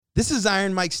This is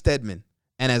Iron Mike Stedman,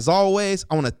 and as always,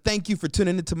 I want to thank you for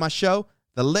tuning into my show,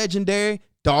 the legendary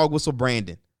Dog Whistle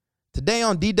Branding. Today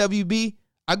on DWB,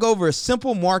 I go over a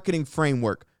simple marketing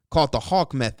framework called the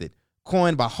Hawk Method,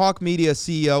 coined by Hawk Media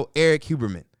CEO Eric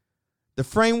Huberman. The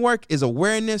framework is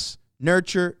awareness,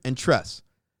 nurture, and trust.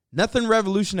 Nothing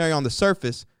revolutionary on the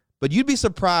surface, but you'd be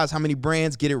surprised how many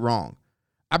brands get it wrong.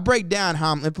 I break down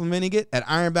how I'm implementing it at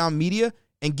Ironbound Media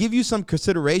and give you some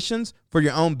considerations for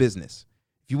your own business.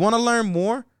 If you want to learn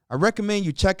more, I recommend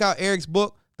you check out Eric's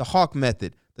book, The Hawk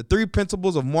Method, the 3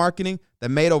 principles of marketing that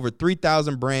made over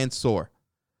 3,000 brands soar.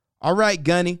 All right,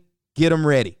 Gunny, get them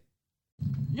ready.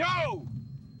 Yo,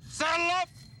 saddle up,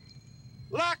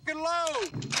 lock and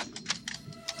load.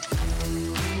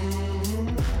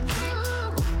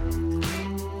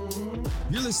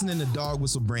 You're listening to Dog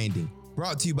Whistle Branding,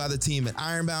 brought to you by the team at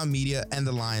Ironbound Media and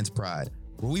the Lion's Pride,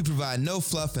 where we provide no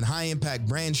fluff and high-impact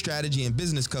brand strategy and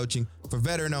business coaching for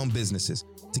veteran-owned businesses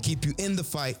to keep you in the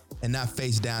fight and not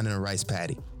face down in a rice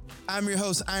paddy. I'm your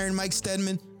host, Iron Mike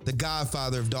Stedman, the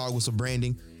godfather of Dog Whistle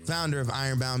Branding, founder of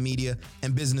Ironbound Media,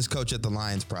 and business coach at the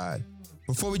Lion's Pride.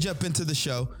 Before we jump into the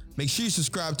show, make sure you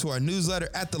subscribe to our newsletter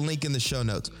at the link in the show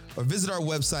notes, or visit our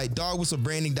website,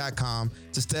 dogwhistlebranding.com,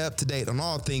 to stay up to date on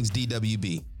all things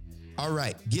DWB. All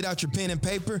right, get out your pen and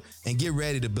paper and get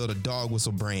ready to build a dog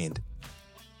whistle brand.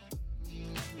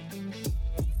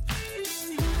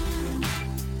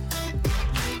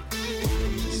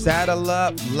 Saddle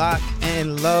up, lock,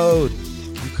 and load.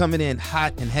 I'm coming in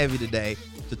hot and heavy today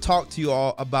to talk to you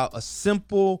all about a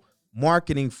simple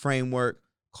marketing framework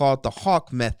called the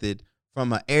Hawk Method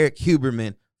from Eric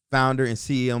Huberman, founder and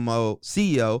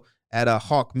CEO at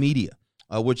Hawk Media,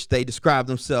 which they describe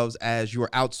themselves as your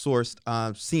outsourced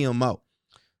CMO.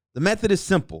 The method is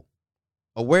simple: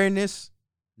 awareness,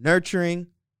 nurturing,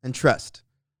 and trust.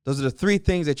 Those are the 3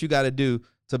 things that you got to do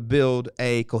to build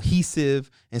a cohesive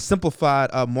and simplified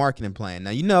marketing plan.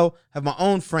 Now, I have my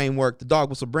own framework, the Dog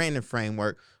Whistle Branding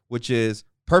framework, which is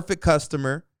perfect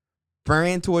customer,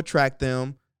 brand to attract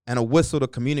them, and a whistle to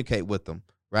communicate with them,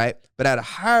 right? But at a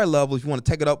higher level, if you want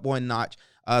to take it up one notch,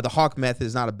 the Hawk Method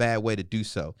is not a bad way to do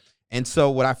so. And so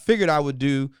what I figured I would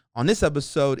do on this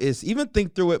episode is even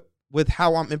think through it with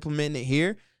how I'm implementing it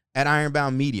here at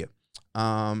Ironbound Media.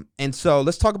 And so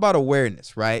let's talk about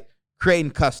awareness, right?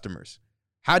 Creating customers.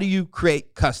 How do you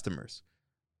create customers?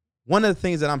 One of the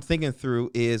things that I'm thinking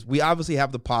through is we obviously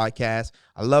have the podcast.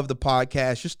 I love the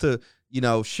podcast just to,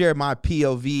 share my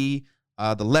POV,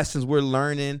 the lessons we're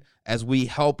learning as we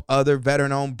help other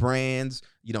veteran-owned brands,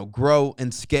 grow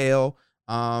and scale,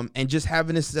 and just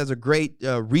having this as a great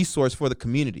resource for the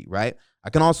community, right?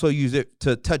 I can also use it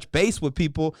to touch base with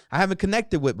people I haven't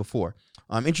connected with before,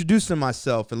 introducing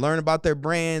myself and learn about their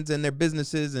brands and their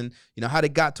businesses and, how they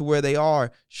got to where they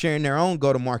are, sharing their own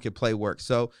go-to-market playwork.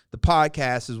 So the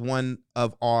podcast is one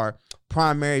of our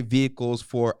primary vehicles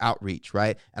for outreach,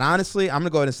 right? And honestly, I'm going to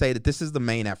go ahead and say that this is the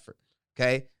main effort,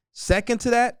 okay? Second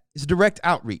to that is direct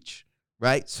outreach,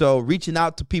 right? So reaching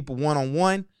out to people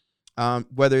one-on-one,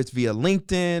 whether it's via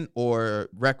LinkedIn or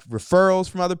referrals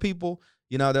from other people.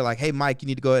 They're like, hey, Mike, you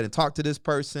need to go ahead and talk to this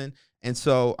person. And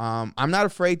so I'm not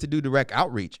afraid to do direct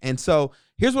outreach. And so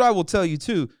here's what I will tell you,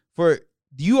 too. For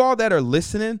you all that are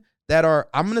listening that are,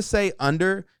 I'm going to say,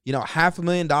 under,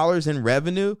 $500,000 in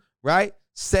revenue, right?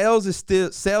 Sales is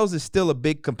still a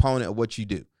big component of what you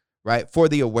do, right? For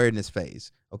the awareness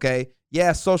phase, okay?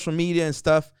 Yeah, social media and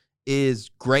stuff is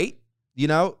great,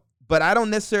 but I don't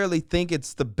necessarily think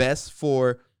it's the best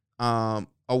for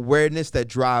awareness that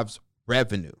drives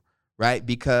revenue, right?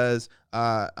 Because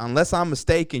unless I'm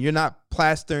mistaken, you're not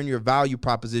plastering your value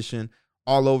proposition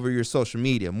all over your social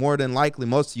media. More than likely,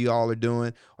 most of you all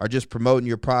are just promoting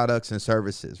your products and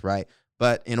services, right?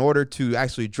 But in order to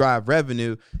actually drive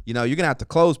revenue, you're going to have to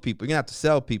close people. You're going to have to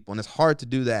sell people. And it's hard to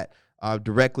do that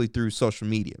directly through social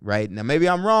media, right? Now, maybe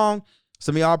I'm wrong.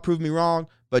 Some of y'all prove me wrong.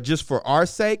 But just for our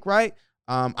sake, right,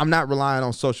 I'm not relying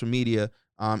on social media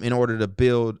in order to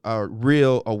build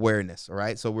real awareness, all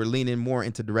right? So we're leaning more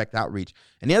into direct outreach.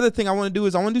 And the other thing I want to do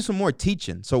is I want to do some more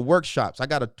teaching. So workshops. I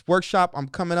got a workshop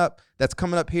that's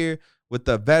coming up here with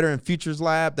the Veteran Futures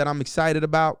Lab that I'm excited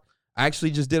about. I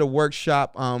actually just did a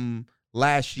workshop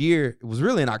last year. It was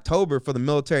really in October for the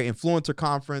Military Influencer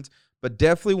Conference, but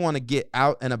definitely want to get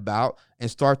out and about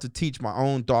and start to teach my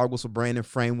own Dog Whistle Branding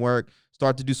framework,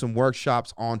 start to do some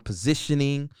workshops on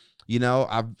positioning.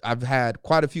 I've had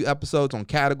quite a few episodes on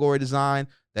category design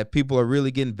that people are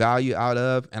really getting value out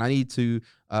of, and I need to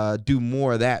do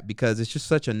more of that because it's just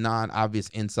such a non-obvious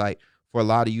insight for a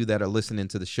lot of you that are listening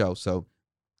to the show. So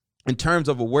in terms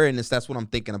of awareness, that's what I'm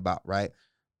thinking about, right?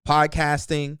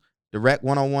 Podcasting, direct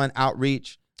one-on-one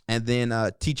outreach, and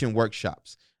then teaching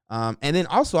workshops. And then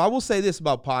also, I will say this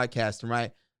about podcasting,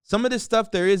 right? Some of this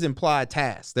stuff, there is implied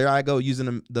tasks. There I go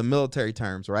using the military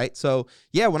terms, right? So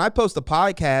yeah, when I post a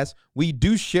podcast, we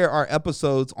do share our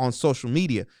episodes on social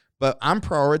media, but I'm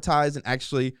prioritizing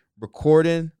actually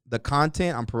recording the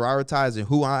content. I'm prioritizing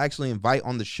who I actually invite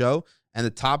on the show and the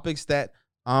topics that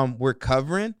we're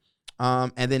covering.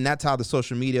 And then that's how the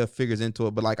social media figures into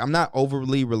it. But like, I'm not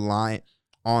overly reliant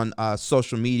on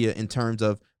social media in terms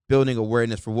of building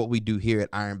awareness for what we do here at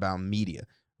Ironbound Media,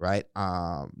 right?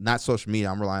 Not social media.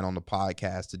 I'm relying on the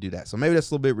podcast to do that. So maybe that's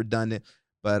a little bit redundant,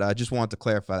 but I just wanted to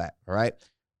clarify that, all right?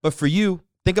 But for you,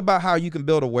 think about how you can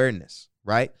build awareness,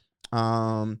 right?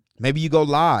 Maybe you go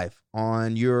live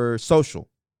on your social,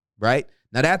 right?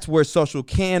 Now that's where social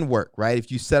can work, right?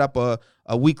 If you set up a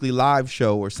weekly live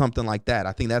show or something like that,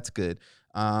 I think that's good.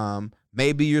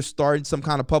 Maybe you're starting some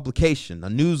kind of publication, a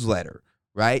newsletter,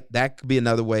 right? That could be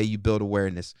another way you build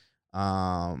awareness.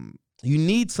 You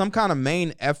need some kind of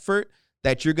main effort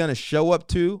that you're going to show up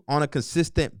to on a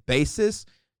consistent basis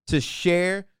to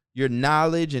share your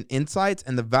knowledge and insights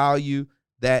and the value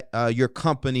that your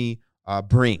company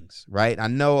brings, right? I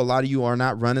know a lot of you are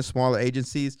not running smaller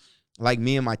agencies like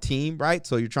me and my team, right?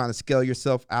 So you're trying to scale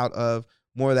yourself out of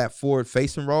more of that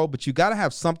forward-facing role, but you got to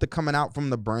have something coming out from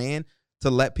the brand to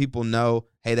let people know,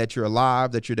 hey, that you're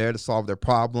alive, that you're there to solve their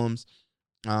problems,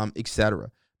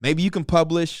 etc. Maybe you can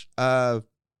publish, blogs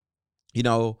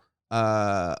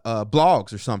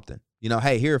or something.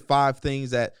 Hey, here are 5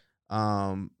 things that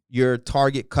your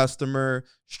target customer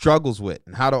struggles with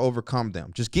and how to overcome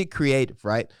them. Just get creative,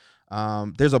 right?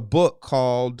 There's a book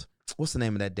called, what's the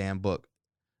name of that damn book?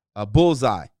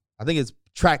 Bullseye. I think it's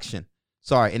Traction.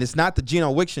 Sorry. And it's not the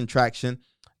Geno Wickson Traction.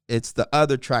 It's the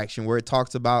other Traction where it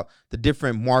talks about the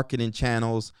different marketing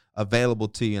channels available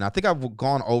to you. And I think I've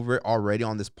gone over it already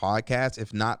on this podcast.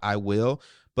 If not, I will.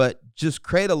 But just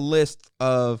create a list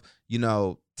of,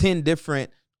 10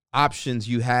 different options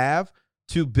you have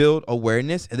to build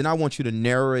awareness. And then I want you to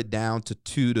narrow it down to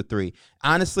 2 to 3.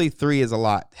 Honestly, 3 is a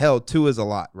lot. Hell, 2 is a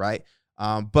lot, right?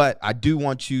 But I do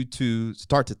want you to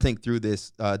start to think through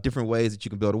this different ways that you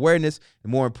can build awareness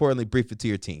and, more importantly, brief it to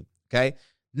your team, okay?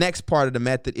 Next part of the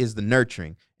method is the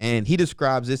nurturing. And he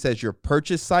describes this as your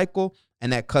purchase cycle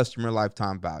and that customer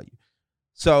lifetime value.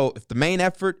 So if the main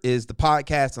effort is the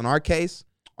podcast, in our case,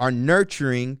 our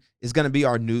nurturing is going to be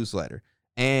our newsletter.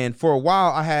 And for a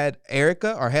while, I had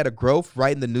Erica, our head of growth,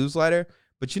 writing the newsletter.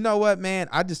 But you know what, man?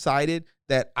 I decided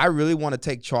that I really want to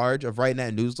take charge of writing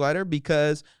that newsletter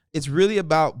because it's really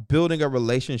about building a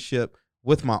relationship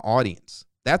with my audience.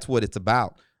 That's what it's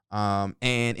about.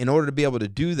 And in order to be able to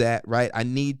do that, right, I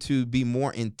need to be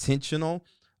more intentional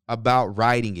about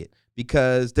writing it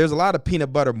because there's a lot of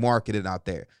peanut butter marketing out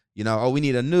there. We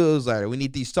need a newsletter. We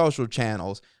need these social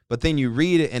channels. But then you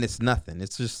read it and it's nothing.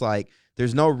 It's just like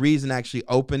there's no reason to actually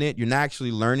open it. You're not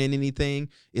actually learning anything.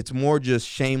 It's more just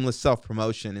shameless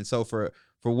self-promotion. And so for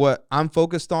what I'm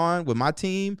focused on with my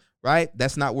team, right,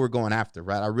 that's not what we're going after,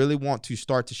 right? I really want to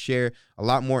start to share a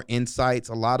lot more insights,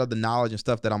 a lot of the knowledge and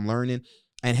stuff that I'm learning.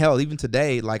 And hell, even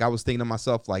today, like I was thinking to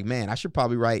myself, like, man, I should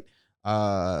probably write,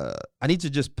 I need to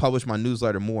just publish my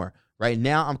newsletter more. Right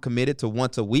now, I'm committed to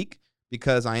once a week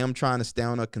because I am trying to stay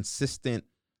on a consistent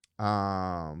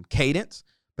cadence.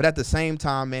 But at the same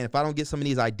time, man, if I don't get some of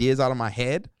these ideas out of my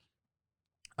head,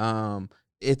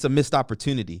 it's a missed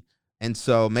opportunity. And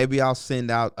so maybe I'll send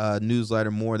out a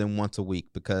newsletter more than once a week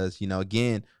because,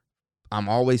 again, I'm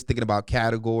always thinking about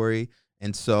category.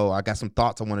 And so I got some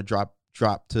thoughts I want to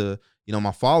drop to,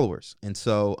 my followers. And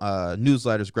so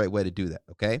newsletter is a great way to do that.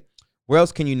 Okay. Where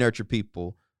else can you nurture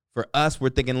people? For us, we're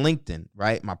thinking LinkedIn,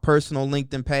 right? My personal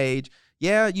LinkedIn page.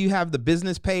 Yeah, you have the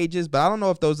business pages, but I don't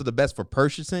know if those are the best for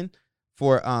purchasing,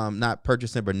 not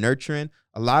purchasing, but nurturing.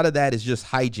 A lot of that is just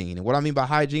hygiene. And what I mean by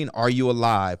hygiene, are you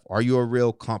alive? Are you a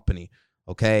real company?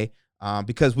 Okay.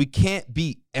 Because we can't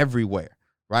be everywhere,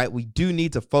 right? We do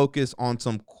need to focus on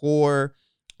some core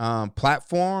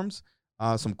platforms,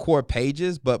 some core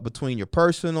pages, but between your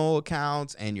personal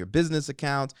accounts and your business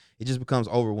accounts, it just becomes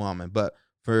overwhelming. But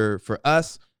for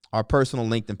us, our personal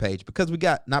LinkedIn page, because we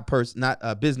got my personal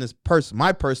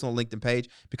LinkedIn page,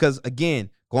 because again,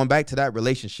 going back to that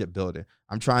relationship building,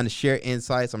 I'm trying to share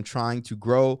insights. I'm trying to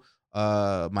grow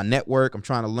my network. I'm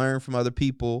trying to learn from other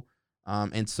people.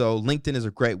 And so LinkedIn is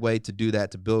a great way to do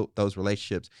that, to build those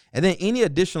relationships. And then any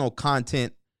additional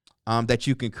content that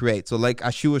you can create. So like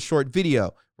I shoot a short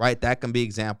video, right? That can be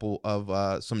example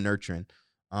of some nurturing.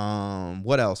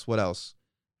 What else?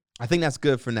 I think that's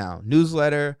good for now.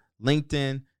 Newsletter,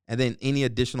 LinkedIn, and then any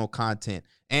additional content.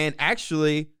 And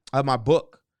actually, my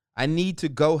book, I need to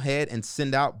go ahead and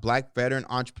send out Black Veteran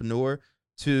Entrepreneur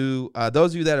to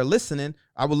those of you that are listening,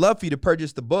 I would love for you to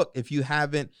purchase the book if you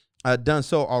haven't done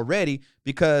so already,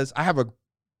 because I have a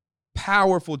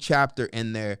powerful chapter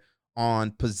in there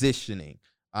on positioning.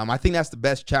 I think that's the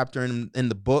best chapter in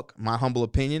the book, my humble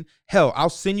opinion. Hell, I'll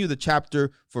send you the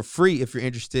chapter for free if you're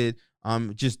interested.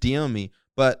 Just DM me.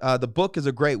 But the book is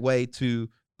a great way to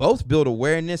both build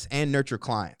awareness and nurture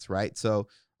clients, right? So,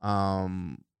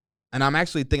 and I'm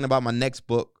actually thinking about my next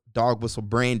book, Dog Whistle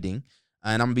Branding,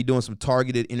 and I'm gonna be doing some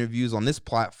targeted interviews on this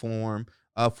platform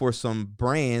for some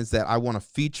brands that I want to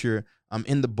feature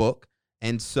in the book.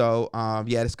 And so,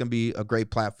 yeah, it's gonna be a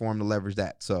great platform to leverage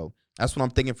that. So that's what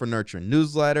I'm thinking for nurturing: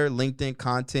 newsletter, LinkedIn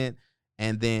content,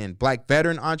 and then Black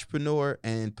Veteran Entrepreneur,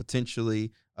 and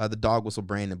potentially the Dog Whistle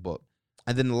Branding book.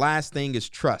 And then the last thing is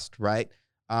trust, right?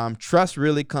 Trust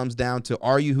really comes down to,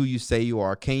 are you who you say you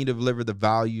are? Can you deliver the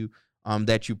value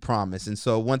that you promise? And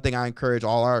so one thing I encourage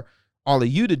all of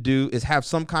you to do is have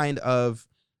some kind of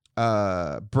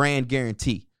brand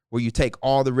guarantee where you take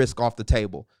all the risk off the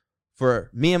table.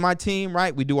 For me and my team,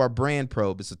 right, we do our brand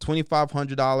probe. It's a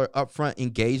 $2,500 upfront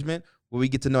engagement where we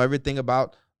get to know everything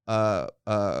about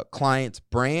client's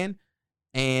brand.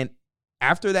 And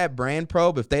after that brand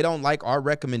probe, if they don't like our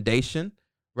recommendation,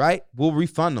 right, we'll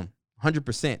refund them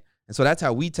 100%. And so that's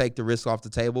how we take the risk off the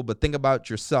table. But think about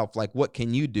yourself. Like, what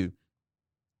can you do?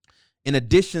 In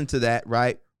addition to that,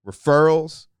 right,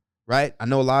 referrals, right? I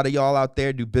know a lot of y'all out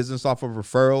there do business off of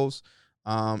referrals,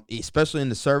 especially in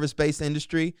the service-based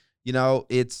industry. You know,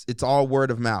 it's all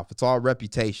word of mouth. It's all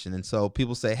reputation. And so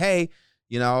people say, hey,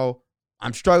 you know,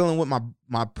 I'm struggling with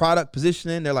my product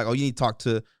positioning. They're like, oh, you need to talk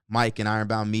to Mike in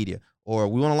Ironbound Media. Or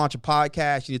we want to launch a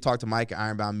podcast, you need to talk to Mike at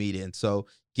Ironbound Media. And so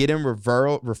get in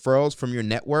referrals from your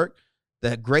network.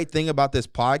 The great thing about this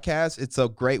podcast, it's a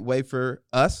great way for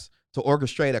us to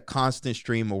orchestrate a constant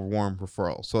stream of warm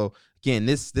referrals. So again,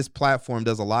 this platform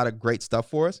does a lot of great stuff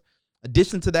for us.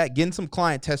 Addition to that, getting some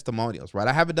client testimonials, right?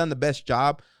 I haven't done the best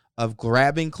job of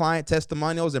grabbing client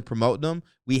testimonials and promoting them.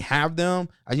 We have them.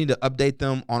 I need to update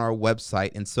them on our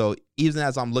website. And so even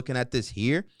as I'm looking at this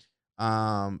here,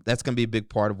 that's going to be a big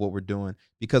part of what we're doing,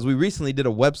 because we recently did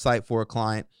a website for a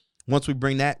client. Once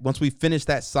we finish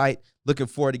that site, looking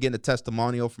forward to getting a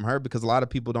testimonial from her, because a lot of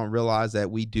people don't realize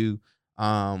that we do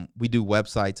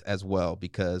websites as well,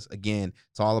 because again,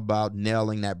 it's all about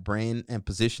nailing that brand and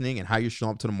positioning and how you're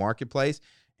showing up to the marketplace.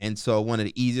 And so one of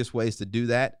the easiest ways to do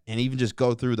that, and even just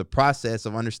go through the process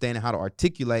of understanding how to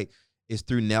articulate, is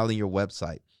through nailing your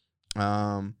website.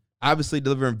 Obviously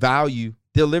delivering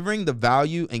the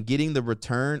value and getting the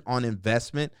return on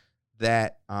investment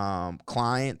that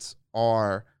clients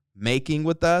are making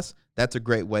with us. That's a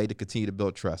great way to continue to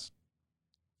build trust.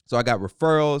 So I got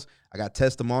referrals, I got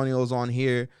testimonials on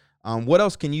here. What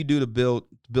else can you do to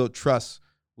build trust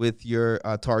with your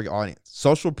target audience?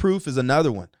 Social proof is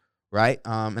another one, right?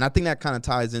 And I think that kind of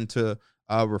ties into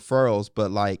referrals, but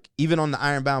like even on the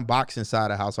Ironbound Boxing side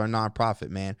of the house, our nonprofit,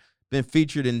 man, been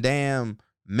featured in damn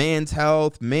Men's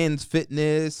Health, Men's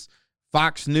Fitness,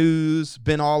 Fox News,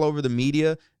 been all over the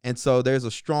media. And so there's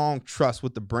a strong trust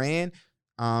with the brand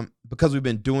because we've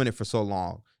been doing it for so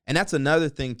long. And that's another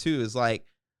thing too, is like,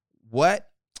 what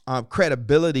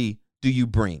credibility do you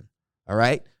bring? All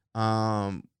right.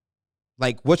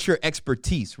 Like, what's your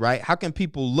expertise, right? How can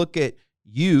people look at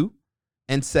you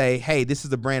and say, hey, this is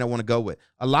the brand I want to go with?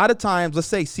 A lot of times, let's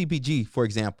say CPG, for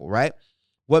example, right?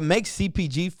 What makes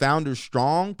CPG founders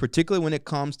strong, particularly when it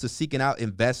comes to seeking out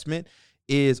investment,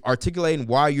 is articulating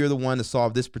why you're the one to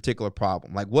solve this particular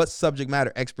problem. Like, what subject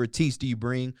matter expertise do you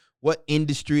bring? What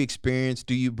industry experience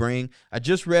do you bring? I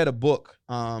just read a book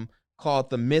called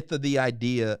The Myth of the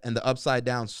Idea and the Upside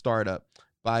Down Startup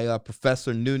by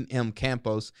Professor Newton M.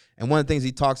 Campos. And one of the things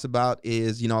he talks about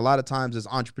is, you know, a lot of times as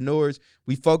entrepreneurs,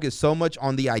 we focus so much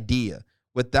on the idea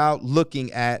without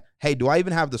looking at, hey, do I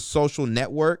even have the social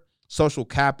network, social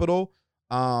capital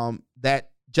that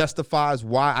justifies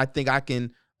why I think I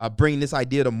can bring this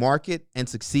idea to market and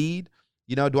succeed?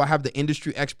 You know, do I have the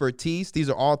industry expertise? These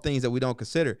are all things that we don't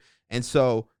consider. And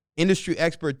so industry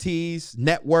expertise,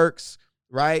 networks,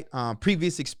 right?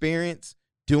 Previous experience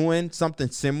doing something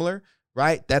similar,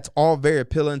 right? That's all very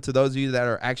appealing to those of you that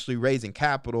are actually raising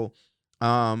capital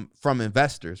from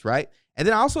investors, right? And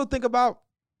then I also think about,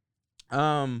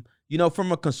 you know,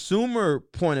 from a consumer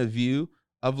point of view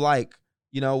of like,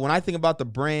 you know, when I think about the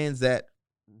brands that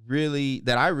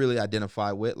I really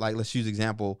identify with, like, let's use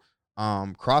example,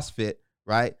 CrossFit,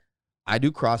 right? I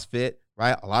do CrossFit,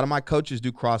 right? A lot of my coaches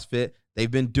do CrossFit.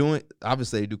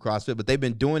 Obviously they do CrossFit, but they've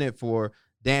been doing it for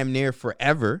damn near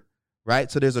forever,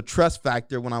 right? So there's a trust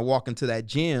factor when I walk into that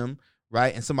gym,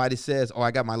 right? And somebody says, oh,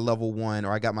 I got my level 1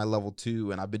 or I got my level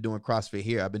 2 and I've been doing CrossFit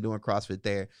here, I've been doing CrossFit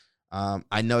there.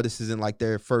 I know this isn't like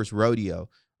their first rodeo,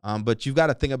 but you've got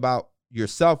to think about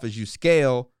yourself as you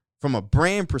scale from a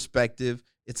brand perspective.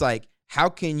 It's like, how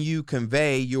can you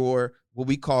convey your, what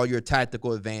we call your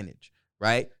tactical advantage,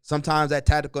 right? Sometimes that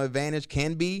tactical advantage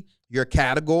can be your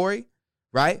category,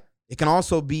 right? It can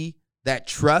also be that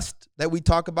trust that we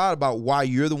talk about why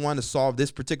you're the one to solve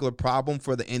this particular problem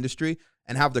for the industry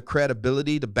and have the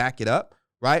credibility to back it up,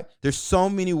 right? There's so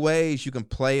many ways you can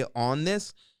play on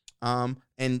this,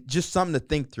 and just something to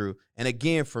think through. And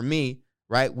again, for me,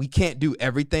 right, we can't do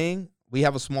everything. We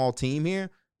have a small team here,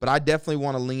 but I definitely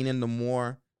want to lean into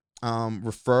more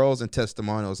referrals and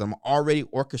testimonials. I'm already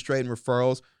orchestrating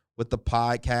referrals with the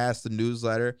podcast, the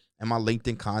newsletter, and my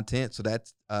LinkedIn content. So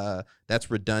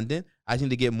that's redundant. I need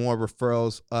to get more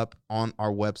referrals up on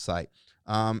our website.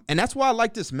 And that's why I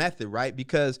like this method, right?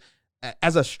 Because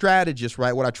as a strategist,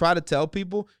 right, what I try to tell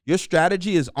people, your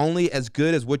strategy is only as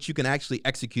good as what you can actually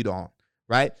execute on,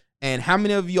 right? And how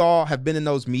many of y'all have been in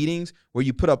those meetings where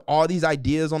you put up all these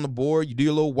ideas on the board, you do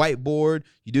your little whiteboard,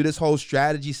 you do this whole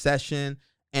strategy session,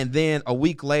 and then a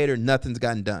week later, nothing's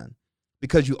gotten done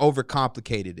because you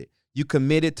overcomplicated it. You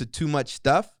committed to too much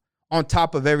stuff on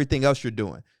top of everything else you're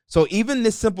doing. So even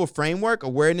this simple framework,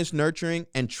 awareness, nurturing,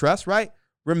 and trust, right?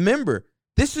 Remember,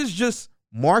 this is just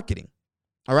marketing,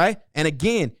 all right? And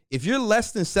again, if you're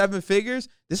less than 7 figures,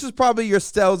 this is probably your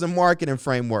sales and marketing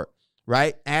framework,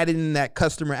 right? Adding in that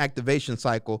customer activation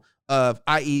cycle of,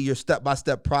 i.e. your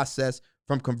step-by-step process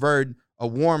from converting a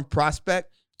warm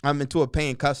prospect into a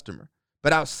paying customer.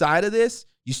 But outside of this,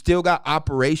 you still got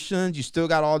operations, you still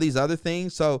got all these other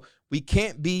things. So we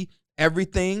can't be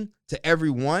everything to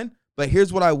everyone. But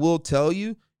here's what I will tell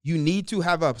you. You need to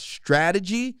have a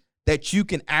strategy that you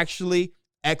can actually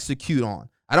execute on.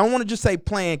 I don't want to just say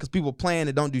plan because people plan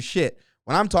and don't do shit.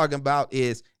 What I'm talking about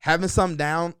is having something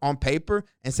down on paper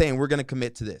and saying we're going to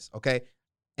commit to this, okay?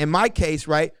 In my case,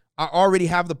 right, I already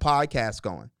have the podcast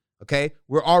going, okay?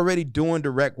 We're already doing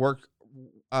direct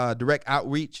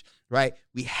outreach, right?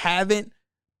 We haven't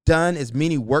done as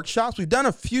many workshops. We've done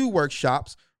a few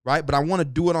workshops, right? But I want to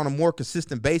do it on a more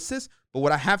consistent basis. But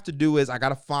what I have to do is I got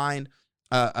to find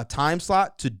a time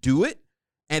slot to do it.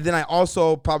 And then I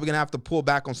also probably going to have to pull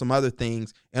back on some other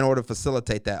things in order to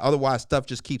facilitate that. Otherwise, stuff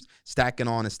just keeps stacking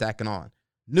on and stacking on.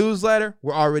 Newsletter,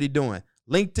 we're already doing.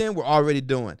 LinkedIn, we're already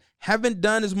doing. Haven't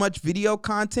done as much video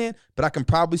content, but I can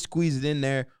probably squeeze it in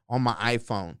there on my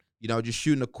iPhone. You know, just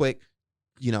shooting a quick,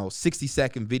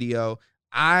 60-second video.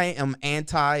 I am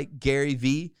anti Gary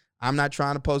V. I'm not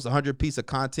trying to post 100 pieces of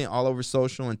content all over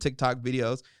social and TikTok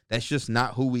videos. That's just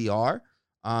not who we are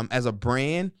as a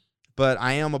brand. But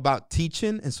I am about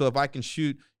teaching. And so if I can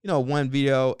shoot, one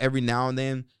video every now and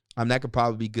then, that could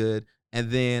probably be good.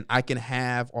 And then I can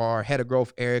have our head of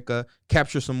growth, Erica,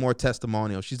 capture some more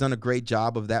testimonials. She's done a great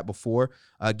job of that before,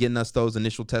 getting us those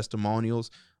initial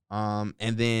testimonials. And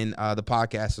then the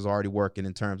podcast is already working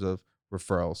in terms of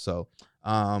referrals. So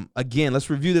again,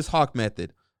 let's review this Hawk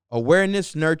method.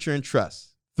 Awareness, nurture, and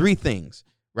trust. 3 things,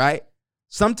 right?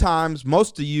 Sometimes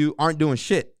most of you aren't doing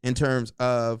shit in terms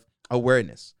of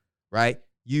awareness, right?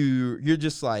 You're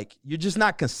just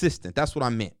not consistent. That's what I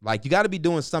meant. Like, you got to be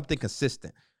doing something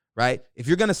consistent, right? If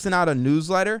you're going to send out a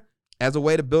newsletter as a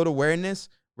way to build awareness,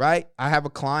 right? I have a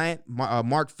client,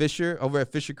 Mark Fisher over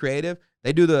at Fisher Creative.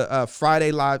 They do the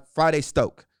Friday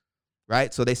Stoke,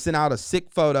 right? So they send out a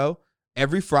sick photo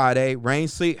every Friday, rain,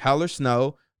 sleet, hell, or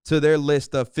snow, to their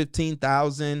list of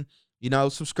 15,000,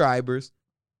 subscribers,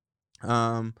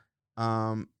 letting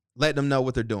them know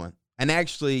what they're doing, and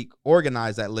actually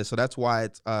organize that list. So that's why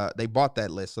it's they bought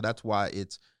that list. So that's why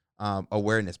it's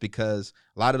awareness, because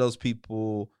a lot of those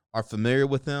people are familiar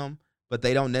with them, but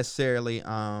they don't necessarily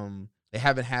they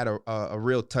haven't had a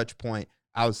real touch point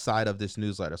outside of this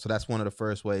newsletter. So that's one of the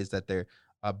first ways that they're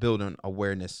building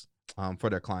awareness for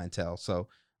their clientele. So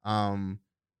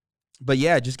but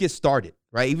yeah, just get started,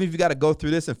 right? Even if you got to go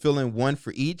through this and fill in one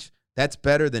for each, that's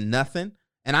better than nothing.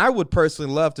 And I would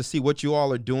personally love to see what you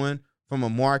all are doing from a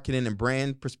marketing and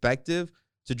brand perspective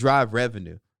to drive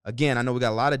revenue. Again, I know we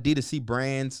got a lot of D2C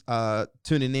brands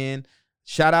tuning in.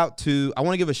 I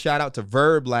want to give a shout out to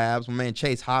Verb Labs, my man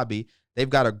Chase Hobby. They've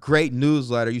got a great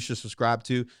newsletter you should subscribe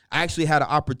to. I actually had an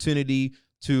opportunity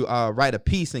to write a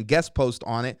piece and guest post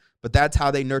on it, but that's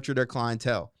how they nurture their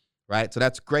clientele, right? So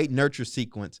that's a great nurture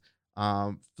sequence.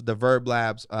 The Verb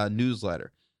Labs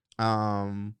newsletter.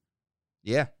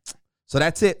 Yeah. So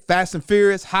that's it. Fast and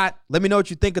Furious, hot. Let me know what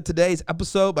you think of today's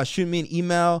episode by shooting me an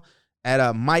email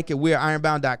at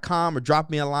mike@weareironbound.com or drop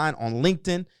me a line on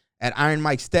LinkedIn at Iron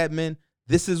Mike Stedman.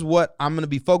 This is what I'm going to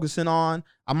be focusing on.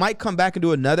 I might come back and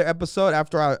do another episode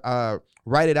after I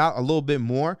write it out a little bit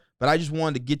more, but I just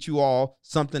wanted to get you all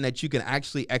something that you can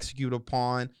actually execute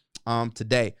upon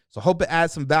today. So hope it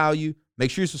adds some value. Make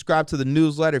sure you subscribe to the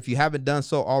newsletter if you haven't done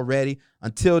so already.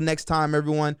 Until next time,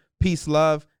 everyone, peace,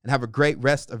 love, and have a great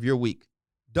rest of your week.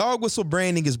 Dog Whistle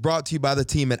Branding is brought to you by the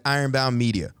team at Ironbound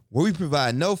Media, where we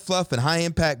provide no fluff and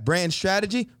high-impact brand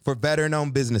strategy for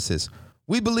veteran-owned businesses.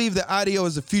 We believe that audio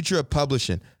is the future of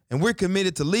publishing, and we're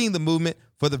committed to leading the movement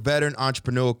for the veteran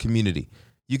entrepreneurial community.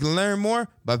 You can learn more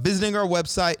by visiting our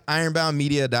website,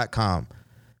 ironboundmedia.com.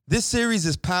 This series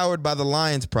is powered by the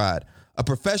Lions Pride, a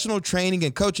professional training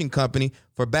and coaching company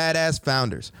for badass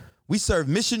founders. We serve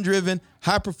mission-driven,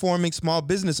 high-performing small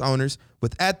business owners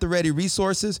with at-the-ready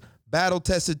resources,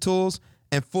 battle-tested tools,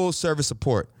 and full-service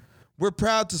support. We're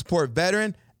proud to support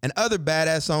veteran and other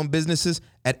badass-owned businesses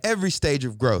at every stage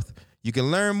of growth. You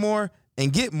can learn more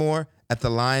and get more at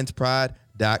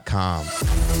thelionspride.com.